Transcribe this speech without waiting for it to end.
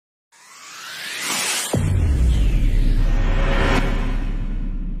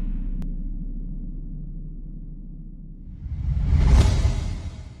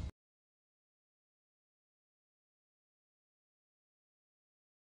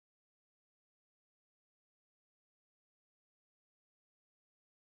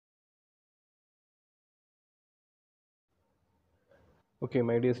Okay,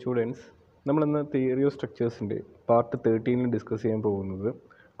 my dear students, നമ്മൾ ഇന്ന് theory of സ്ട്രക്ചേഴ്സിൻ്റെ part 13 discuss ചെയ്യാൻ പോകുന്നത്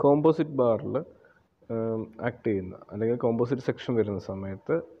കോമ്പോസിറ്റ് ബാറിൽ ആക്ട് ചെയ്യുന്ന അല്ലെങ്കിൽ കോമ്പോസിറ്റ് സെക്ഷൻ വരുന്ന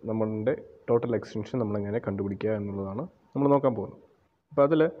സമയത്ത് നമ്മളുടെ ടോട്ടൽ എക്സ്റ്റൻഷൻ നമ്മളെങ്ങനെ കണ്ടുപിടിക്കുക എന്നുള്ളതാണ് നമ്മൾ നോക്കാൻ പോകുന്നത്. അപ്പോൾ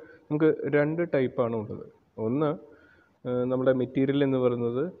അതിൽ നമുക്ക് രണ്ട് ടൈപ്പാണ് ഉള്ളത്. ഒന്ന് നമ്മുടെ മെറ്റീരിയൽ എന്ന്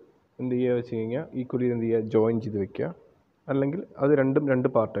പറയുന്നത് എന്ത് ചെയ്യുക വെച്ച് കഴിഞ്ഞാൽ ഈക്വലി എന്ത് ചെയ്യുക ജോയിൻ ചെയ്ത് വെക്കുക, അല്ലെങ്കിൽ അത് രണ്ടും രണ്ട്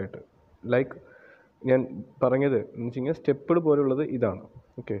പാർട്ടായിട്ട് ലൈക്ക് ഞാൻ പറഞ്ഞത് എന്ന് വെച്ച് കഴിഞ്ഞാൽ സ്റ്റെപ്പഡ് പോലുള്ളത് ഇതാണ്.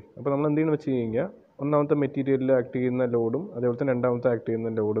 ഓക്കെ, അപ്പോൾ നമ്മൾ എന്ത് ചെയ്യണമെന്ന് വെച്ച് കഴിഞ്ഞാൽ ഒന്നാമത്തെ മെറ്റീരിയലിൽ ആക്ട് ചെയ്യുന്ന ലോഡും അതേപോലെ തന്നെ രണ്ടാമത്തെ ആക്ട് ചെയ്യുന്ന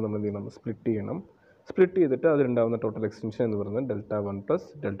ലോഡും നമ്മൾ എന്ത് ചെയ്യണം, സ്പ്ലിറ്റ് ചെയ്യണം. സ്പ്ലിറ്റ് ചെയ്തിട്ട് അതിലുണ്ടാകുന്ന ടോട്ടൽ എക്സ്റ്റൻഷൻ എന്ന് പറയുന്നത് Δ1 +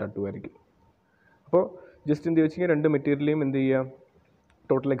 Δ2 ആയിരിക്കും. അപ്പോൾ ജസ്റ്റ് എന്ത് വെച്ച് കഴിഞ്ഞാൽ രണ്ട് മെറ്റീരിയലെയും എന്ത് ചെയ്യുക,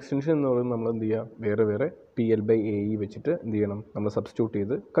 ടോട്ടൽ എക്സ്റ്റൻഷൻ എന്ന് പറയുന്നത് നമ്മൾ എന്ത് ചെയ്യുക വേറെ വേറെ PL/AE വെച്ചിട്ട് എന്ത് ചെയ്യണം, നമ്മൾ സബ്സ്റ്റിറ്റ്യൂട്ട്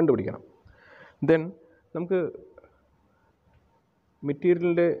ചെയ്ത് കണ്ടുപിടിക്കണം. ദെൻ നമുക്ക്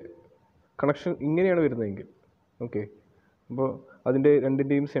മെറ്റീരിയലിൻ്റെ കണക്ഷൻ ഇങ്ങനെയാണ് വരുന്നതെങ്കിൽ, ഓക്കെ, അപ്പോൾ അതിൻ്റെ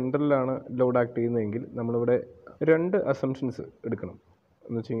രണ്ടിൻ്റെയും സെൻട്രലിലാണ് ലോഡ് ആക്ട് ചെയ്യുന്നതെങ്കിൽ നമ്മളിവിടെ രണ്ട് അസംഷൻസ് എടുക്കണം.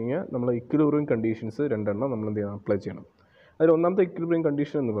 എന്ന് വെച്ച് കഴിഞ്ഞാൽ നമ്മൾ ഇക്വിലിബ്രിയം കണ്ടീഷൻസ് രണ്ടെണ്ണം നമ്മൾ എന്ത് ചെയ്യണം, അപ്ലൈ ചെയ്യണം. അതിൽ ഒന്നാമത്തെ ഇക്വിലിബ്രിയം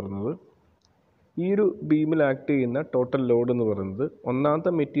കണ്ടീഷൻ എന്ന് പറയുന്നത് ഈ ഒരു ബീമിൽ ആക്ട് ചെയ്യുന്ന ടോട്ടൽ ലോഡ് എന്ന് പറയുന്നത്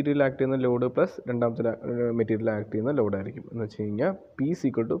ഒന്നാമത്തെ മെറ്റീരിയൽ ആക്ട് ചെയ്യുന്ന ലോഡ് പ്ലസ് രണ്ടാമത്തെ മെറ്റീരിയൽ ആക്ട് ചെയ്യുന്ന ലോഡായിരിക്കും. എന്ന് വെച്ച് കഴിഞ്ഞാൽ P =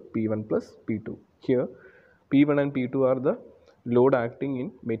 P1 + P2. Here P1 and P2 are the load acting in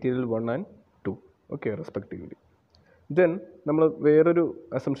material 1 and 2, okay, respectively. Then നമ്മൾ വേറൊരു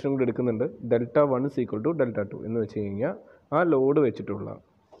അസംഷൻ കൂടി എടുക്കുന്നുണ്ട്, Δ1 = Δ2 എന്ന് വെച്ച് കഴിഞ്ഞാൽ ആ ലോഡ് വെച്ചിട്ടുള്ള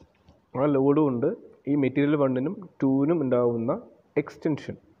ആ ലോഡ് കൊണ്ട് ഈ മെറ്റീരിയൽ 1-നും 2-നും ഉണ്ടാവുന്ന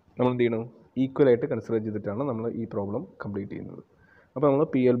എക്സ്റ്റൻഷൻ നമ്മൾ എന്ത് ചെയ്യണം, ഈക്വലായിട്ട് കൺസിഡർ ചെയ്തിട്ടാണ് നമ്മൾ ഈ പ്രോബ്ലം കംപ്ലീറ്റ് ചെയ്യുന്നത്. അപ്പോൾ നമ്മൾ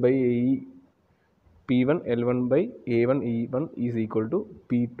PL/AE P1 L1/A1E1 =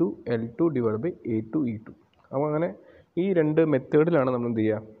 P2 L2/A2E2. അപ്പോൾ അങ്ങനെ ഈ രണ്ട് മെത്തേഡിലാണ് നമ്മൾ എന്ത്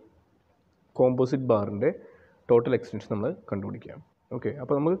ചെയ്യുക, കോമ്പോസിറ്റ് ബാറിൻ്റെ ടോട്ടൽ എക്സ്റ്റൻഷൻ നമ്മൾ കണ്ടുപിടിക്കുക. ഓക്കെ,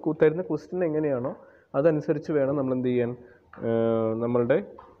 അപ്പോൾ നമുക്ക് തരുന്ന ക്വസ്റ്റ്യൻ എങ്ങനെയാണോ അതനുസരിച്ച് വേണം നമ്മൾ എന്ത് ചെയ്യാൻ, നമ്മളുടെ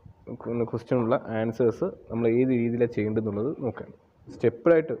ക്വസ്റ്റ്യനുള്ള ആൻസേഴ്സ് നമ്മൾ ഏത് രീതിയിലാണ് ചെയ്യേണ്ടതെന്നുള്ളത് നോക്കാൻ.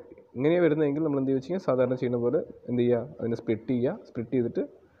 സ്റ്റെപ്പായിട്ട് ഇങ്ങനെയാണ് വരുന്നതെങ്കിൽ നമ്മൾ എന്ത് വെച്ച് കഴിഞ്ഞാൽ സാധാരണ ചെയ്യുന്ന പോലെ എന്ത് ചെയ്യുക, അതിനെ സ്പ്ലിറ്റ് ചെയ്തിട്ട്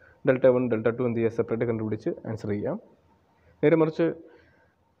Δ1 Δ2 എന്ത് ചെയ്യുക സെപ്പറേറ്റ് കണ്ടുപിടിച്ച് ആൻസർ ചെയ്യാം. നേരെ മറിച്ച്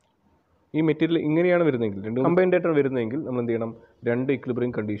ഈ മെറ്റീരിയൽ ഇങ്ങനെയാണ് വരുന്നതെങ്കിൽ, രണ്ട് കമ്പൈൻഡ് ആയിട്ടാണ് വരുന്നതെങ്കിൽ നമ്മൾ എന്ത് ചെയ്യണം, രണ്ട്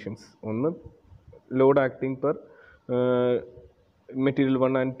ഇക്വിലിബ്രിയം കണ്ടീഷൻസ്, ഒന്ന് load acting per material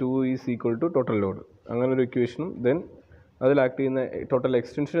 1 and 2 = total load, അങ്ങനെ ഒരു ഇക്വേഷനും ദെൻ അതിൽ ആക്ട് ചെയ്യുന്ന ടോട്ടൽ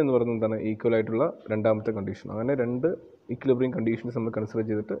എക്സ്റ്റൻഷൻ എന്ന് പറയുന്നത് എന്താണ്, ഈക്വൽ ആയിട്ടുള്ള രണ്ടാമത്തെ കണ്ടീഷൻ. അങ്ങനെ രണ്ട് ഇക്വിലിബ്രിയം കണ്ടീഷൻസ് നമ്മൾ കൺസിഡർ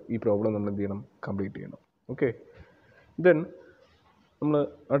ചെയ്തിട്ട് ഈ പ്രോബ്ലം നമ്മൾ എന്ത് ചെയ്യണം, കംപ്ലീറ്റ് ചെയ്യണം. ഓക്കെ, ദെൻ നമ്മൾ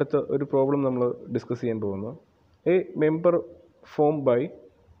അടുത്ത ഒരു പ്രോബ്ലം നമ്മൾ ഡിസ്കസ് ചെയ്യാൻ പോകുന്നു. A member form by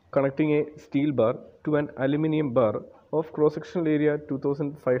connecting a steel bar to an aluminium bar of cross-sectional area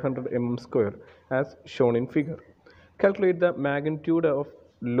 2500 mm² as shown in figure. Calculate the magnitude of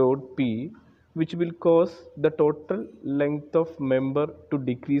load P which will cause the total length of member to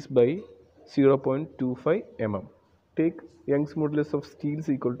decrease by 0.25 mm. Take Young's modulus of steel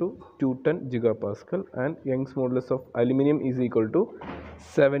is equal to 210 gigapascal and Young's modulus of aluminum is equal to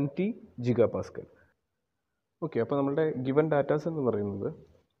 70 gigapascal. Okay, അപ്പോൾ നമ്മളുടെ given datas എന്ന് പറയുന്നത്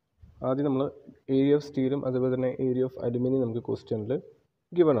ആദ്യം നമ്മൾ area of സ്റ്റീലും അതുപോലെ തന്നെ area of aluminium നമുക്ക് ക്വസ്റ്റ്യനിൽ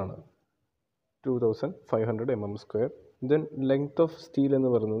ഗിവൺ ആണ് 2500 mm². Then length of steel എന്ന്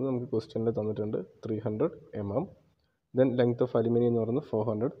പറയുന്നത് നമുക്ക് ക്വസ്റ്റ്യനിൽ തന്നിട്ടുണ്ട് 300 mm. Then length of aluminium എന്ന് പറയുന്നത്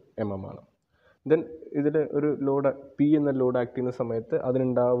 400 mm ആണ്. ദെൻ ഇതിൽ ഒരു ലോഡ് P എന്ന ലോഡ് ആക്ട് ചെയ്യുന്ന സമയത്ത്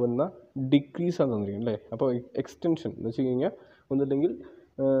അതിനുണ്ടാവുന്ന ഡിക്രീസ് ആണ് തന്നിരിക്കുന്നത് അല്ലേ. അപ്പോൾ എക്സ്റ്റൻഷൻ എന്ന് വെച്ച് കഴിഞ്ഞാൽ ഒന്നില്ലെങ്കിൽ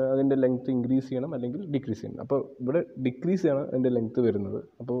അതിൻ്റെ ലെങ്ത്ത് ഇൻക്രീസ് ചെയ്യണം അല്ലെങ്കിൽ ഡിക്രീസ് ചെയ്യണം. അപ്പോൾ ഇവിടെ ഡിക്രീസ് ചെയ്യണം അതിൻ്റെ ലെങ്ത്ത് വരുന്നത്.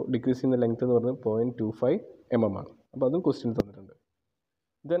 അപ്പോൾ ഡിക്രീസ് ചെയ്യുന്ന ലെങ്ത്ത് എന്ന് പറയുന്നത് 0.25 mm ആണ്. അപ്പോൾ അതും ക്വസ്റ്റ്യൻ തന്നിട്ടുണ്ട്.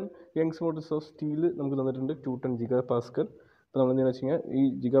 Then Young's models of steel നമുക്ക് തന്നിട്ടുണ്ട് 210 gigapascal. അപ്പോൾ നമ്മൾ എന്തെന്ന് വെച്ച് കഴിഞ്ഞാൽ ഈ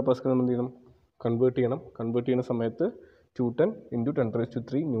gigapascal നമ്മൾ എന്ത് ചെയ്യണം, കൺവേർട്ട് ചെയ്യുന്ന സമയത്ത് 210 ×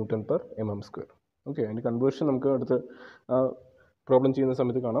 10⁻³ Nm². ഓക്കെ, അതിൻ്റെ കൺവേർഷൻ നമുക്ക് അടുത്ത് ആ പ്രോബ്ലം ചെയ്യുന്ന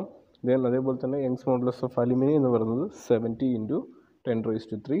സമയത്ത് കാണാം. ദെൻ അതേപോലെ തന്നെ യങ്സ് മോഡൽസ് ഓഫ് അലുമിനിയം എന്ന് പറയുന്നത് 70 ×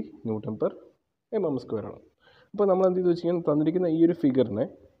 10⁻³ Nm² ആണ്. അപ്പോൾ നമ്മൾ എന്ത് ചെയ്ത് വെച്ച് കഴിഞ്ഞാൽ തന്നിരിക്കുന്ന ഈ ഒരു ഫിഗറിനെ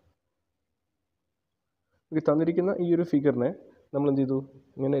നമ്മൾ എന്ത് ചെയ്തു,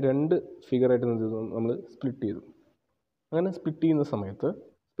 ഇങ്ങനെ രണ്ട് ഫിഗറായിട്ട് എന്ത് ചെയ്തു, നമ്മൾ സ്പ്ലിറ്റ് ചെയ്തു. അങ്ങനെ സ്പ്ലിറ്റ്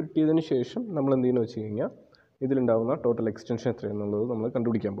ചെയ്തതിന് ശേഷം നമ്മൾ എന്ത് ചെയ്യുന്നു വെച്ച് കഴിഞ്ഞാൽ ഇതിലുണ്ടാകുന്ന ടോട്ടൽ എക്സ്റ്റൻഷൻ എത്രയാണെന്നുള്ളത് നമ്മൾ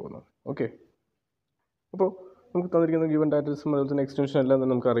കണ്ടുപിടിക്കാൻ പോകുന്നത്. ഓക്കെ, അപ്പോൾ നമുക്ക് തന്നിരിക്കുന്ന ഗിവൺ ഡാറ്റസും അതുപോലെ തന്നെ എക്സ്റ്റൻഷൻ എല്ലാം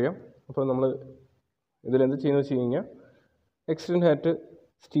തന്നെ നമുക്കറിയാം. അപ്പോൾ നമ്മൾ ഇതിലെന്ത് ചെയ്യുന്നത് വെച്ച് കഴിഞ്ഞാൽ extension at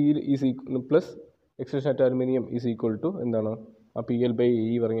steel is equal plus extension at aluminium is equal to എന്താണ്, ആ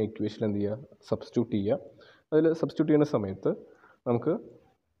PL/AE പറഞ്ഞ ഇക്വേഷൻ എന്ത് ചെയ്യുക, സബ്സ്റ്റിറ്റ്യൂട്ട് ചെയ്യുക. അതിൽ സബ്സ്റ്റിറ്റ്യൂട്ട് ചെയ്യുന്ന സമയത്ത് നമുക്ക്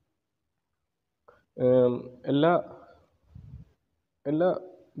എല്ലാ എല്ലാ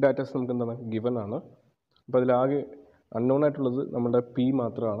ഡാറ്റാസും നമുക്ക് എന്താണ് ഗിവൺ ആണ്. അപ്പോൾ അതിലാകെ അൺനോൺ ആയിട്ടുള്ളത് നമ്മുടെ പി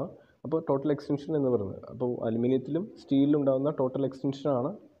മാത്രമാണ്. അപ്പോൾ ടോട്ടൽ എക്സ്റ്റൻഷൻ എന്ന് പറയുന്നത്, അപ്പോൾ അലുമിനിയത്തിലും സ്റ്റീലിലും ഉണ്ടാകുന്ന ടോട്ടൽ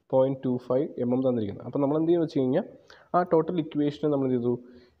എക്സ്റ്റൻഷനാണ് 0.25 mm തന്നിരിക്കുന്നത്. അപ്പോൾ നമ്മൾ എന്ത് ചെയ്യുക വെച്ച് കഴിഞ്ഞാൽ ആ ടോട്ടൽ ഇക്വേഷനെ നമ്മൾ എന്ത് ചെയ്തു,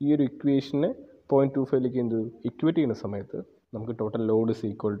 ഈ ഒരു ഇക്വേഷനെ 0.25ലേക്ക് എന്ത് ചെയ്തു ഇക്വേറ്റ് ചെയ്യുന്ന സമയത്ത് നമുക്ക് total Lord is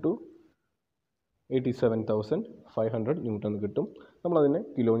equal to 87,500 newton കിട്ടും. നമ്മളതിനെ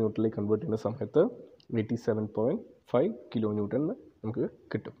കിലോ ന്യൂട്ടണിലേക്ക് കൺവേർട്ട് ചെയ്യുന്ന സമയത്ത് 87.5 കിലോ ന്യൂട്ടൺ നമുക്ക്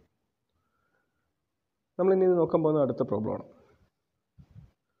കിട്ടും. നമ്മളിനി ഇത് നോക്കാൻ പോകുന്ന അടുത്ത പ്രോബ്ലമാണ്.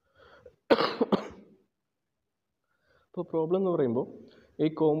 അപ്പോൾ പ്രോബ്ലം എന്ന് പറയുമ്പോൾ A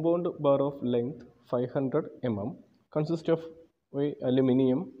compound bar of length 500 mm consist of A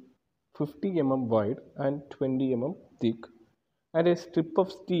aluminium 50 mm wide and 20 mm thick and a strip of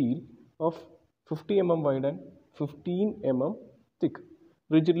steel of 50 mm wide and 15 mm thick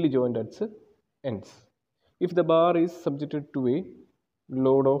rigidly joined at its ends. If the bar is subjected to a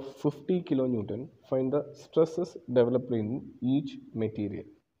load of 50 kN, find the stresses developed in each material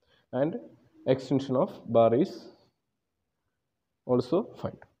and extension of bar is also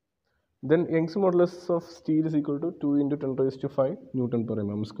find. Then Young's modulus of steel is equal to 2 into 10 raised to 5 Newton per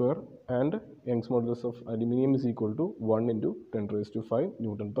mm square and Young's modulus of aluminium is equal to 1 into 10 raised to 5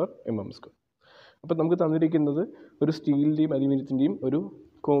 Newton per mm square. അപ്പോൾ നമുക്ക് തന്നിരിക്കുന്നത് ഒരു സ്റ്റീലിൻ്റെയും അലുമിനിയത്തിൻ്റെയും ഒരു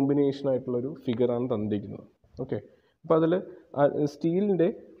combination ആയിട്ടുള്ളൊരു ഫിഗറാണ് തന്നിരിക്കുന്നത്. Okay, അപ്പോൾ അതിൽ സ്റ്റീലിൻ്റെ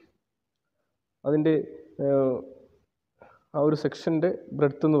അതിൻ്റെ ആ ഒരു സെക്ഷൻ്റെ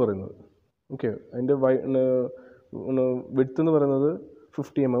ബ്രെഡ്ത്ത് എന്ന് പറയുന്നത്, ഓക്കെ, അതിൻ്റെ വിഡ്ത്ത് എന്ന് പറയുന്നത്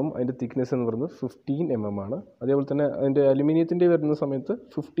 50 mm, അതിൻ്റെ തിക്നെസ് എന്ന് പറയുന്നത് 15 mm ആണ്. അതേപോലെ തന്നെ അതിൻ്റെ അലുമിനിയത്തിൻ്റെ വരുന്ന സമയത്ത്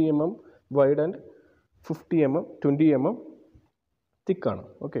 50 mm wide and 20 mm തിക്കാണ്.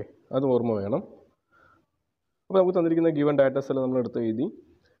 Okay, അത് ഓർമ്മ വേണം. അപ്പോൾ നമുക്ക് തന്നിരിക്കുന്ന ഗിവൺ ഡാറ്റാസ് എല്ലാം നമ്മൾ എടുത്ത് എഴുതി.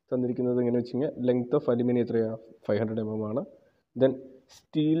 തന്നിരിക്കുന്നത് എങ്ങനെ വെച്ച് കഴിഞ്ഞാൽ ലെങ്ത് ഓഫ് അലുമിനിയം എത്രയാണ് 500 mm ആണ്. ദെൻ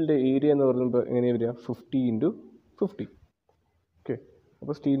സ്റ്റീലിൻ്റെ ഏരിയ എന്ന് പറയുമ്പോൾ എങ്ങനെയാണ് വരിക 50 into 50. ഓക്കെ,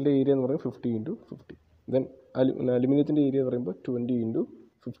 അപ്പോൾ സ്റ്റീലിൻ്റെ ഏരിയ എന്ന് പറയുന്നത് 50 into 50. ദെൻ അലുമിനിയത്തിൻ്റെ ഏരിയ എന്ന് പറയുമ്പോൾ 20 into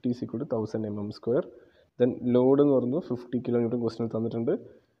 50 is equal to 1000 mm square. Then load എന്ന് പറയുന്നത് 50 kN ക്വസ്റ്റ്യനിൽ തന്നിട്ടുണ്ട്.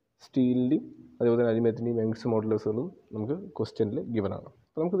 സ്റ്റീലിൻ്റെയും അതേപോലെ തന്നെ അലുമിനിയത്തിൻ്റെയും യങ്സ് മോഡുലസുകളും നമുക്ക് ക്വസ്റ്റ്യനിൽ ഗിവൺ ആണ്.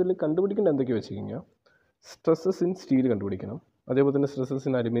 അപ്പോൾ നമുക്കിതിൽ കണ്ടുപിടിക്കേണ്ട എന്തൊക്കെ വെച്ച് കഴിഞ്ഞാൽ സ്ട്രെസ്സസ് ഇൻ സ്റ്റീൽ കണ്ടുപിടിക്കണം, അതേപോലെ തന്നെ സ്ട്രെസ്സസ്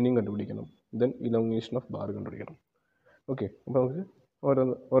ഇൻ അലുമിനിയം കണ്ടുപിടിക്കണം, ദെൻ ഇലോങ്ങേഷൻ ഓഫ് ബാർ കണ്ടുപിടിക്കണം. ഓക്കെ, അപ്പോൾ നമുക്ക്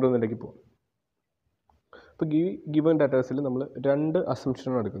ഓരോന്നിലേക്ക് പോകാം. അപ്പോൾ ഗിവൺ ഡാറ്റാസിൽ നമ്മൾ 2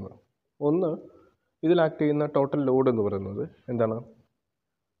 അസംഷനാണ് എടുക്കുന്നത്. ഒന്ന്, ഇതിൽ ആക്ട് ചെയ്യുന്ന ടോട്ടൽ ലോഡ് എന്ന് പറയുന്നത് എന്താണ്,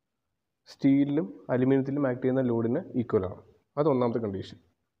 സ്റ്റീലിലും അലുമിനിയത്തിലും ആക്ട് ചെയ്യുന്ന ലോഡിന് ഈക്വലാണ്. അത് ഒന്നാമത്തെ കണ്ടീഷൻ.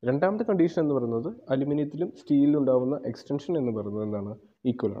 രണ്ടാമത്തെ കണ്ടീഷൻ എന്ന് പറയുന്നത് അലുമിനിയത്തിലും സ്റ്റീലിലും ഉണ്ടാകുന്ന എക്സ്റ്റൻഷൻ എന്ന് പറയുന്നത് എന്താണ്,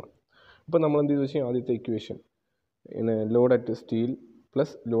 ഈക്വലാണ്. അപ്പോൾ നമ്മൾ എന്ത് ചെയ്തു വെച്ചാൽ ആദ്യത്തെ equation load at steel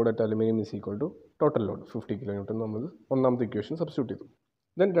plus load at aluminium is equal to total load 50 kN നമ്മൾ ഒന്നാമത്തെ ഇക്വേഷൻ സബ്സ്റ്റിറ്റ്യൂട്ട് ചെയ്തു.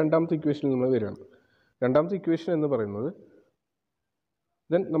 ദെൻ രണ്ടാമത്തെ ഇക്വേഷനിൽ നമ്മൾ വരികയാണ്. രണ്ടാമത്തെ ഇക്വേഷൻ എന്ന് പറയുന്നത്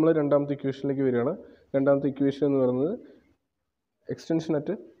ദെൻ നമ്മൾ രണ്ടാമത്തെ ഇക്വേഷനിലേക്ക് വരികയാണ്. രണ്ടാമത്തെ ഇക്വേഷൻ എന്ന് പറയുന്നത് extension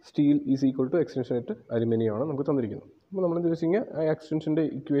at steel is equal to extension at aluminium ആണ് നമുക്ക് തന്നിരിക്കുന്നത്. അപ്പോൾ നമ്മൾ എന്ത് വെച്ച് കഴിഞ്ഞാൽ ആ എക്സ്റ്റൻഷൻ്റെ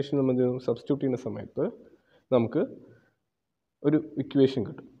ഇക്വേഷൻ നമ്മൾ സബ്സ്റ്റിറ്റ്യൂട്ട് ചെയ്യുന്ന സമയത്ത് നമുക്ക് ഒരു ഇക്വേഷൻ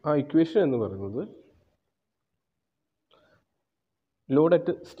കിട്ടും. ആ ഇക്വേഷൻ എന്ന് പറയുന്നത് load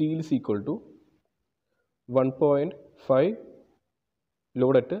at steel is equal to 1.5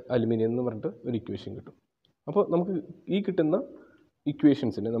 load at aluminium എന്ന് പറഞ്ഞിട്ട് ഒരു ഇക്വേഷൻ കിട്ടും. അപ്പോൾ നമുക്ക് ഈ കിട്ടുന്ന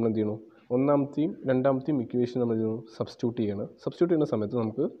ഇക്വേഷൻസിനെ നമ്മൾ എന്ത് ചെയ്യണം, ഒന്നാമത്തെയും രണ്ടാമത്തെയും ഇക്വേഷൻ നമ്മൾ സബ്സ്റ്റിറ്റ്യൂട്ട് ചെയ്യണം. സബ്സ്റ്റിറ്റ്യൂട്ട് ചെയ്യുന്ന സമയത്ത്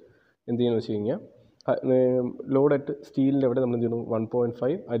നമുക്ക് എന്ത് ചെയ്യണമെന്ന് വെച്ച് കഴിഞ്ഞാൽ ലോഡ് അറ്റ് സ്റ്റീലിൻ്റെ അവിടെ നമ്മൾ എന്ത് ചെയ്യണം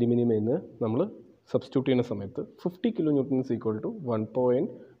 1.5 അലുമിനിയം എന്ന് നമ്മൾ സബ്സ്റ്റിറ്റ്യൂട്ട് ചെയ്യുന്ന സമയത്ത് 50 kN is equal to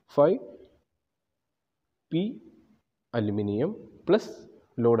 1.5 P aluminium plus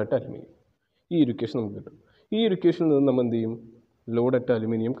load at aluminium. ഈ ഒരു ഇക്വേഷൻ നമുക്ക് കിട്ടും. ഈ ഒരു ഇക്വേഷനിൽ നിന്ന് നമ്മൾ എന്ത് ചെയ്യും, ലോഡ് അറ്റ്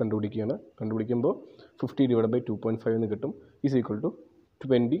അലുമിനിയം കണ്ടുപിടിക്കുകയാണ്. കണ്ടുപിടിക്കുമ്പോൾ 50 / 2.5 എന്ന് കിട്ടും, ഈസ് ഈക്വൽ ടു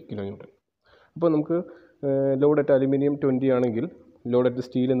 20 kN. അപ്പോൾ നമുക്ക് ലോഡ് അറ്റ് അലുമിനിയം 20 ആണെങ്കിൽ ലോഡ് അറ്റ്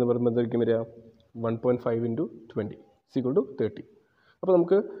സ്റ്റീൽ എന്ന് പറയുമ്പോൾ എന്തായിരിക്കും വരിക 1.5 into 20 ഈസ് ഈക്വൽ ടു 30. അപ്പോൾ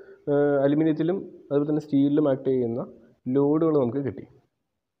നമുക്ക് അലുമിനിയത്തിലും അതുപോലെ തന്നെ സ്റ്റീലിലും ആക്ട് ചെയ്യുന്ന ലോഡുകൾ നമുക്ക് കിട്ടി.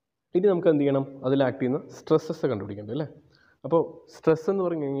 ഇനി നമുക്ക് എന്ത് ചെയ്യണം, അതിൽ ആക്ട് ചെയ്യുന്ന സ്ട്രെസ്സസ് കണ്ടുപിടിക്കേണ്ടത് അല്ലേ. അപ്പോൾ സ്ട്രെസ് എന്ന്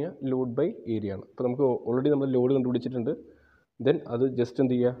പറഞ്ഞു കഴിഞ്ഞാൽ ലോഡ് ബൈ ഏരിയ ആണ്. അപ്പോൾ നമുക്ക് ഓൾറെഡി നമ്മൾ ലോഡ് കണ്ടുപിടിച്ചിട്ടുണ്ട്. ദെൻ അത് ജസ്റ്റ്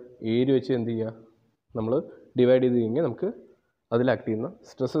എന്ത് ചെയ്യുക, ഏരിയ വെച്ച് എന്ത് ചെയ്യുക, നമ്മൾ ഡിവൈഡ് ചെയ്ത് കഴിഞ്ഞാൽ നമുക്ക് അതിൽ ആക്ട് ചെയ്യുന്ന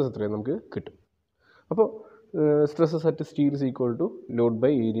സ്ട്രെസ്സസ് എത്രയാണ് നമുക്ക് കിട്ടും. അപ്പോൾ stresses at steel is equal to load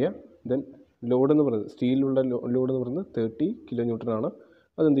by area. Then load എന്ന് പറയുന്നത് സ്റ്റീലിലുള്ള ലോഡ് എന്ന് പറയുന്നത് 30 kN ആണ്.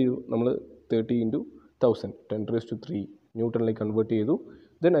 അതെന്ത് ചെയ്തു, നമ്മൾ 30 into 1000 10⁻³ ന്യൂട്ടണിലേക്ക് കൺവേർട്ട് ചെയ്തു.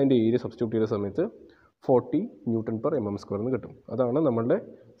 ദെൻ അതിൻ്റെ ഏരിയ സബ്സ്റ്റിറ്റ്യൂട്ട് ചെയ്ത സമയത്ത് 40 Nm per mm square എന്ന് കിട്ടും. അതാണ് നമ്മളുടെ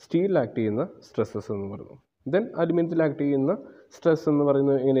സ്റ്റീലിൽ ആക്ട് ചെയ്യുന്ന സ്ട്രെസ്സസ് എന്ന് പറയുന്നത്. ദെൻ അലുമിനിയത്തിൽ ആക്ട് ചെയ്യുന്ന സ്ട്രെസ് എന്ന്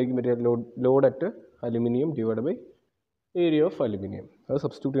പറയുന്നത് എങ്ങനെയായിരിക്കും വരിക? Load at aluminium divide by area of aluminium. അത്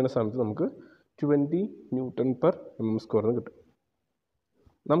സബ്സ്റ്റിറ്റ്യൂട്ട് ചെയ്യുന്ന സമയത്ത് നമുക്ക് 20 Nm/mm² എന്ന് കിട്ടും.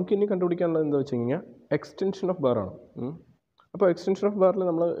 നമുക്കിനി കണ്ടുപിടിക്കാനുള്ളത് എന്താ വെച്ച് കഴിഞ്ഞാൽ എക്സ്റ്റൻഷൻ ഓഫ് ബാറാണ്. അപ്പോൾ എക്സ്റ്റൻഷൻ ഓഫ് ബാറിൽ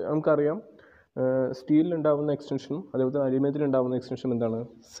നമുക്കറിയാം സ്റ്റീലിൽ ഉണ്ടാകുന്ന എക്സ്റ്റൻഷനും അതേപോലെ തന്നെ അലുമിനിയത്തിൽ ഉണ്ടാകുന്ന എക്സ്റ്റൻഷനും എന്താണ്?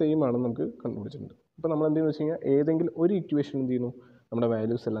 സെയിം ആണെന്ന് നമുക്ക് കണ്ടുപിടിച്ചിട്ടുണ്ട്. അപ്പോൾ നമ്മൾ എന്ത് ചെയ്യുന്നത് വെച്ച് കഴിഞ്ഞാൽ ഏതെങ്കിലും ഒരു ഇക്വേഷൻ എന്ത് ചെയ്യുന്നു? നമ്മുടെ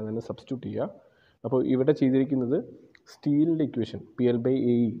വാല്യൂസ് എല്ലാം തന്നെ സബ്സ്റ്റിറ്റ്യൂട്ട് ചെയ്യുക. അപ്പോൾ ഇവിടെ ചെയ്തിരിക്കുന്നത് സ്റ്റീലിൻ്റെ ഇക്വേഷൻ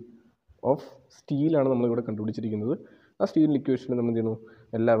PL/AE ഓഫ് സ്റ്റീലാണ് നമ്മളിവിടെ കണ്ടുപിടിച്ചിരിക്കുന്നത്. ആ സ്റ്റീലിൻ്റെ ഇക്വേഷനിൽ നമ്മൾ എന്ത് ചെയ്യുന്നു?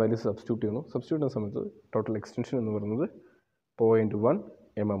 എല്ലാ വാല്യൂസ് സബ്സ്റ്റിറ്റ്യൂട്ട് ചെയ്യുന്നു. സബ്സ്റ്റിറ്റ്യൂട്ട് ചെയ്യുന്ന സമയത്ത് ടോട്ടൽ എക്സ്റ്റൻഷൻ എന്ന് പറയുന്നത് 0.1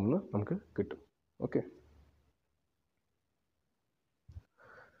 mm എന്ന് നമുക്ക് കിട്ടും. ഓക്കെ,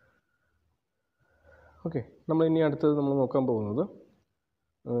 നമ്മൾ ഇനി അടുത്തത് നമ്മൾ നോക്കാൻ പോകുന്നത്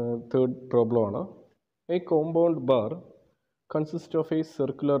തേർഡ് പ്രോബ്ലം ആണ്. A compound bar consist of A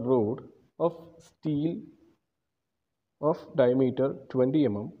circular road of steel of diameter 20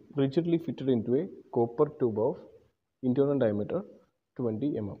 mm rigidly fitted into a copper tube of internal diameter 20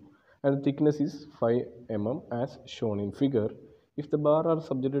 mm and the thickness is 5 mm as shown in figure. If the bar are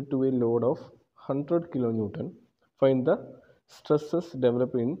subjected to a load of 100 kN, find the stresses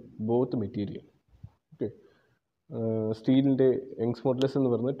developed in both material. Okay, സ്റ്റീലിൻ്റെ Young's modulus എന്ന്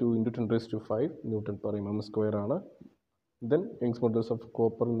പറയുന്നത് 2 × 10⁵ Nm/mm² ആണ്. Then Young's modulus of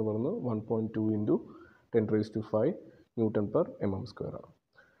copper എന്ന് പറയുന്നത് 1.2 × 10⁵ Nm/mm² ആണ്.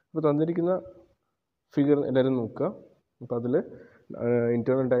 അപ്പോൾ തന്നിരിക്കുന്ന figure എല്ലാവരും നോക്കുക. അപ്പോൾ അതിൽ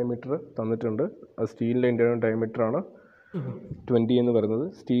ഇൻറ്റേർണൽ ഡയമീറ്റർ തന്നിട്ടുണ്ട്. അത് സ്റ്റീലിൻ്റെ ഇൻറ്റേർണൽ ഡയമീറ്റർ ആണ് 20 എന്ന് പറയുന്നത്.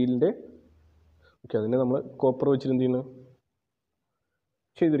 സ്റ്റീലിൻ്റെ അതിനെ നമ്മൾ കോപ്പർ വെച്ചിട്ട് എന്ത് ചെയ്യുന്നു?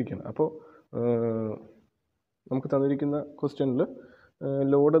 ചെയ്തിരിക്കുകയാണ്. അപ്പോൾ നമുക്ക് തന്നിരിക്കുന്ന ക്വസ്റ്റ്യനിൽ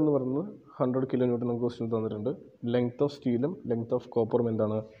ലോഡ് എന്ന് പറയുന്നത് 100 kN നമുക്ക് ക്വസ്റ്റ്യൻ തന്നിട്ടുണ്ട്. ലെങ്ത് ഓഫ് സ്റ്റീലും ലെങ്ത് ഓഫ് കോപ്പറും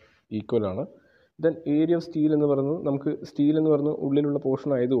എന്താണ്? ഈക്വൽ ആണ്. ദെൻ ഏരിയ ഓഫ് സ്റ്റീൽ എന്ന് പറയുന്നത് നമുക്ക് സ്റ്റീൽ എന്ന് പറയുന്നത് ഉള്ളിലുള്ള പോർഷൻ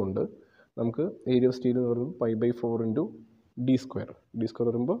ആയതുകൊണ്ട് നമുക്ക് ഏരിയ ഓഫ് സ്റ്റീൽ എന്ന് പറയുന്നത് π/4 × d². d²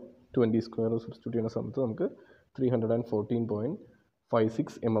 വരുമ്പോൾ 20² സബ്സ്റ്റിറ്റ്യൂട്ട് ചെയ്യുന്ന സമയത്ത് നമുക്ക്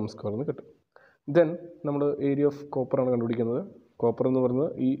 314.56 mm² എന്ന് കിട്ടും. ദെൻ നമ്മൾ ഏരിയ ഓഫ് കോപ്പറാണ് കണ്ടുപിടിക്കുന്നത്. കോപ്പർ എന്ന് പറയുന്നത്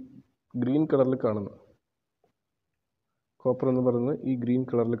ഈ ഗ്രീൻ കളറിൽ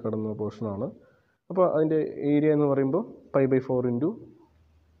കാണുന്ന പോർഷനാണ്. അപ്പോൾ അതിൻ്റെ ഏരിയ എന്ന് പറയുമ്പോൾ π/4 ×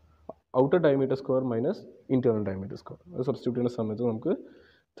 outer diameter square minus internal diameter square. അത് സബ്സ്റ്റിറ്റ്യൂട്ട് ചെയ്യുന്ന സമയത്ത് നമുക്ക്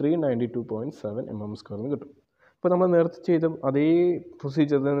 392.7 mm² എന്ന് കിട്ടും. അപ്പോൾ നമ്മൾ നേരത്തെ ചെയ്ത അതേ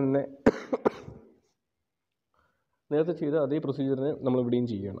പ്രൊസീജിയറിനെ നമ്മൾ ഇവിടെയും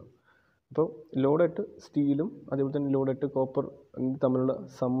ചെയ്യണം. അപ്പോൾ ലോഡായിട്ട് സ്റ്റീലും അതേപോലെ തന്നെ ലോഡായിട്ട് കോപ്പർ തമ്മിലുള്ള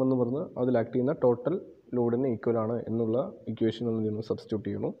സം എന്ന് പറഞ്ഞ് അതിൽ ആക്ട് ചെയ്യുന്ന ടോട്ടൽ ലോഡിന് ഈക്വൽ ആണ് എന്നുള്ള ഇക്വേഷൻ നമ്മൾ ചെയ്യുന്നു, സബ്സ്റ്റിറ്റ്യൂട്ട്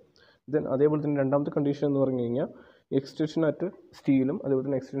ചെയ്യുന്നു. ദെൻ അതേപോലെ തന്നെ രണ്ടാമത്തെ കണ്ടീഷൻ എന്ന് പറഞ്ഞു കഴിഞ്ഞാൽ എക്സ്റ്റൻഷൻ അറ്റ് സ്റ്റീലും അതേപോലെ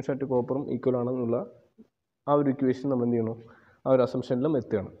തന്നെ എക്സ്റ്റൻഷൻ അറ്റ് കോപ്പറും ഈക്വൽ ആണെന്നുള്ള ആ ഒരു ഇക്വേഷൻ നമ്മൾ എന്ത് ചെയ്യണം? ആ ഒരു അസംഷനിലും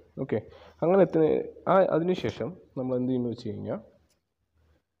എത്തുകയാണ്. ഓക്കെ, അങ്ങനെ അതിനുശേഷം നമ്മൾ എന്ത് ചെയ്യുന്നു വെച്ച് കഴിഞ്ഞാൽ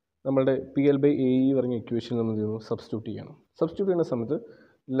നമ്മളുടെ PL/AE പറഞ്ഞ ഇക്വേഷൻ നമ്മൾ എന്ത് ചെയ്യുന്നു? സബ്സ്റ്റിറ്റ്യൂട്ട് ചെയ്യണം. സബ്സ്റ്റിറ്റ്യൂട്ട് ചെയ്യുന്ന സമയത്ത്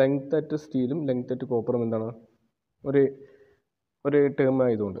ലെങ്ത് അറ്റ് സ്റ്റീലും ലെങ്ത് അറ്റ് കോപ്പറും എന്താണ്? ഒരേ ടേം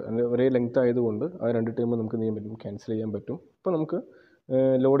ആയതുകൊണ്ട്, അല്ലെങ്കിൽ ഒരേ ലെങ്ത് ആയതുകൊണ്ട് ആ രണ്ട് ടേം നമുക്ക് എന്ത് ചെയ്യാൻ പറ്റും? ക്യാൻസൽ ചെയ്യാൻ പറ്റും. അപ്പോൾ നമുക്ക്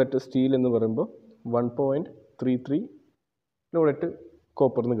ലോഡ് അറ്റ് സ്റ്റീൽ എന്ന് പറയുമ്പോൾ 1.33 ലോഡ് അറ്റ്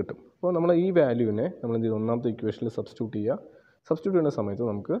കോപ്പർ എന്ന് കിട്ടും. അപ്പോൾ നമ്മൾ ഈ വാല്യൂവിനെ നമ്മൾ എന്ത് ചെയ്യും? ഒന്നാമത്തെ ഇക്വേഷനിൽ സബ്സ്റ്റിറ്റ്യൂട്ട് ചെയ്യുക. സബ്സ്റ്റിറ്റ്യൂട്ട് ചെയ്യുന്ന സമയത്ത്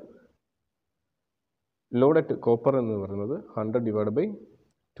നമുക്ക് ലോഡ് അറ്റ് കോപ്പർ എന്ന് പറയുന്നത് 100 /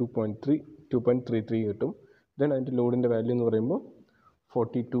 2.33 കിട്ടും. ദെൻ അതിൻ്റെ ലോഡിൻ്റെ വാല്യൂ എന്ന് പറയുമ്പോൾ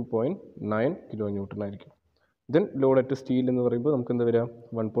 42.9 kN ആയിരിക്കും. ദെൻ ലോഡ് അറ്റ് സ്റ്റീൽ എന്ന് പറയുമ്പോൾ നമുക്ക് എന്താ വരിക?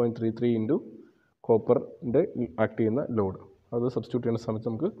 1.33 × കോപ്പറിൻ്റെ ആക്ട് ചെയ്യുന്ന ലോഡ്. അത് സബ്സ്റ്റിറ്റ്യൂട്ട് ചെയ്യുന്ന സമയത്ത്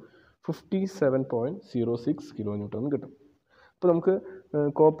നമുക്ക് 57.06 kN എന്ന് കിട്ടും. അപ്പോൾ നമുക്ക്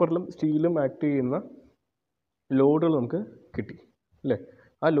കോപ്പറിലും സ്റ്റീലും ആക്ട് ചെയ്യുന്ന ലോഡുകൾ നമുക്ക് കിട്ടി അല്ലേ?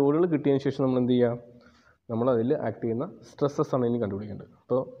 ആ ലോഡുകൾ കിട്ടിയതിന് ശേഷം നമ്മൾ എന്ത് ചെയ്യുക? നമ്മളതിൽ ആക്ട് ചെയ്യുന്ന സ്ട്രെസ്സസ് ആണ് ഇനി കണ്ടുപിടിക്കേണ്ടത്.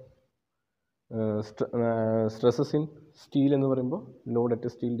 അപ്പോൾ സ്ട്രെസ്സസ് ഇൻ സ്റ്റീൽ എന്ന് പറയുമ്പോൾ load at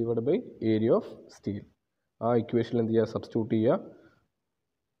steel divide by area of steel. ആ ഇക്വേഷനിൽ എന്ത് ചെയ്യുക? സബ്സ്റ്റിറ്റ്യൂട്ട് ചെയ്യുക.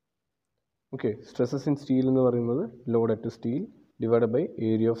 ഓക്കെ, സ്ട്രെസ്സസ് ഇൻ സ്റ്റീൽ എന്ന് പറയുന്നത് load at steel divide by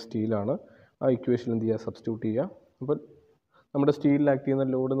area of സ്റ്റീലാണ്. ആ ഇക്വേഷനിൽ എന്ത് ചെയ്യുക? സബ്സ്റ്റിറ്റ്യൂട്ട് ചെയ്യുക. അപ്പോൾ നമ്മുടെ സ്റ്റീലിൽ ആക്ട് ചെയ്യുന്ന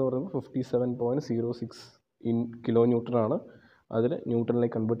ലോഡ് എന്ന് പറയുന്നത് 57.06 kN ആണ്. അതിൽ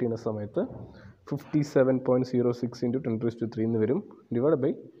ന്യൂട്ടണിലേക്ക് കൺവേർട്ട് ചെയ്യുന്ന സമയത്ത് 57.06 × 10⁻³ എന്ന് വരും. Divide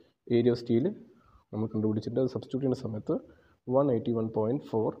by area of steel നമ്മൾ കണ്ടുപിടിച്ചിട്ട് അത് സബ്സ്റ്റിറ്റ്യൂട്ട് ചെയ്യുന്ന സമയത്ത്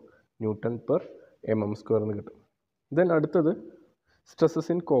 181.4 Nm/mm² എന്ന് കിട്ടും. ദെൻ അടുത്തത് stresses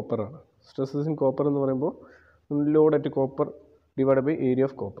in കോപ്പറാണ്. Stresses in copper എന്ന് പറയുമ്പോൾ load at copper divide by area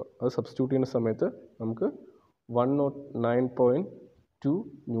of copper. അത് സബ്സ്റ്റിറ്റ്യൂട്ട് ചെയ്യുന്ന സമയത്ത് നമുക്ക് 109.2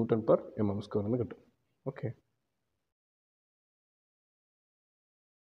 Nm/mm² എന്ന് കിട്ടും. ഓക്കെ.